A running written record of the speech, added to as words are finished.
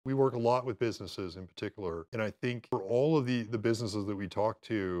We work a lot with businesses in particular, and I think for all of the businesses that we talk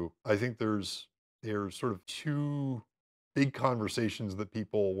to, I think there's sort of two big conversations that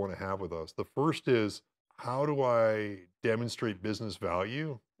people want to have with us. The first is, how do I demonstrate business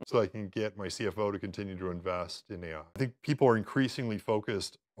value so I can get my CFO to continue to invest in AI? I think people are increasingly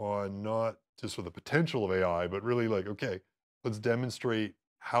focused on not just for the potential of AI, but really like, okay, let's demonstrate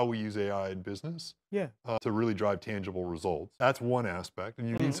how we use AI in business Yeah. to really drive tangible results. That's one aspect, and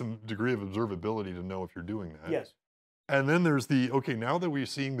you need Mhm. some degree of observability to know if you're doing that. Yes. And then there's the, okay, now that we're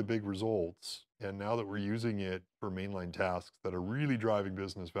seeing the big results, and now that we're using it for mainline tasks that are really driving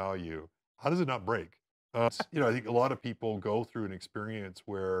business value, how does it not break? I think a lot of people go through an experience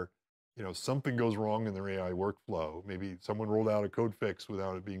where, something goes wrong in their AI workflow. Maybe someone rolled out a code fix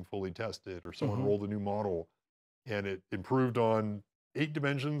without it being fully tested, or someone Mhm. rolled a new model and it improved on 8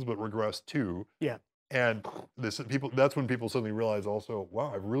 dimensions but regressed two. Yeah. And that's when people suddenly realize also,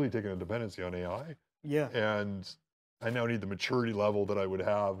 wow, I've really taken a dependency on AI. Yeah. And I now need the maturity level that I would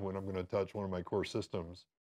have when I'm going to touch one of my core systems.